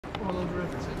all over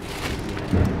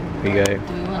everything. Here we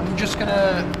go. I'm just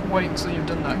gonna wait until you've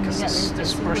done that because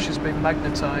this brush has been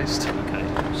magnetised.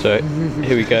 Okay. So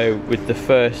here we go with the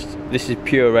first. This is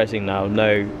pure resin now.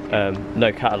 No,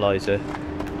 no catalyzer.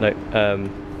 No.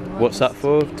 What's that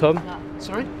for, Tom?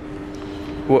 Sorry.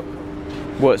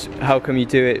 How come you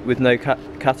do it with no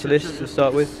catalyst to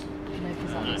start with?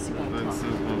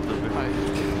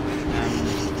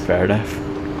 Fair enough.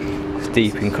 It's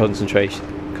deep in concentrated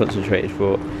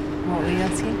thought. What were you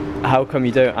asking? How come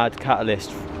you don't add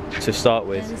catalyst to start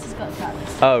with? Yeah, this has got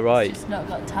catalyst. Oh right. It's just not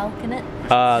got talc in it.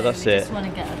 Ah, so that's we it. Just want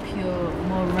to get a pure,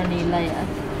 more runny layer.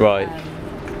 Right.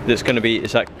 That's going to be.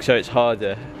 So it's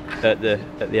harder at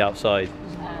the outside.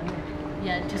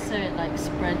 Yeah, just so it like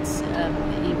spreads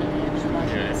evenly over the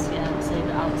layers. Yeah, so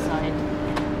the outside.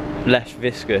 Less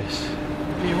viscous.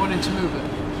 Are you wanting to move it?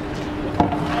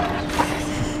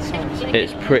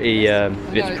 It's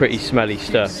pretty smelly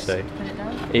stuff. So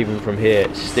even from here,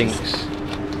 it stinks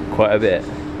quite a bit.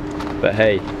 But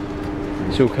hey,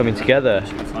 it's all coming together.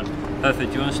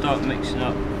 Perfect. Do you want to start mixing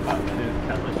up back to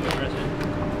catalyst with resin?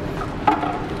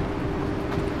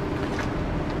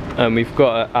 And we've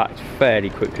got to act fairly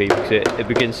quickly because it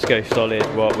begins to go solid.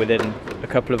 What, within a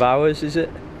couple of hours, is it?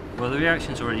 Well, the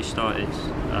reaction's already started.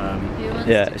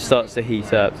 Yeah, it starts to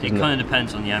heat up. It kind of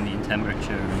depends on the ambient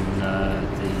temperature and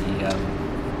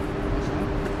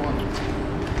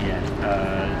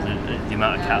the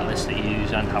amount of catalyst that you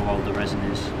use and how old the resin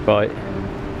is. Right.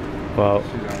 Well,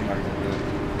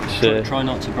 try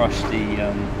not to brush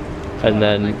the. And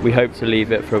then we hope to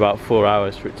leave it for about 4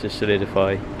 hours for it to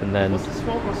solidify, and then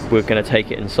we're going to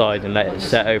take it inside and let it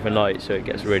set overnight so it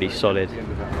gets really solid.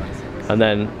 And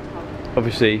then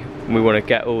obviously we want to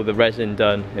get all the resin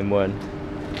done in one,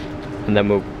 and then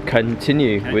we'll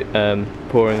continue with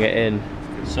pouring it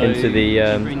into the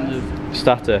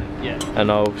stator,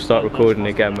 and I'll start recording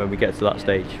again when we get to that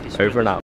stage. Over and out.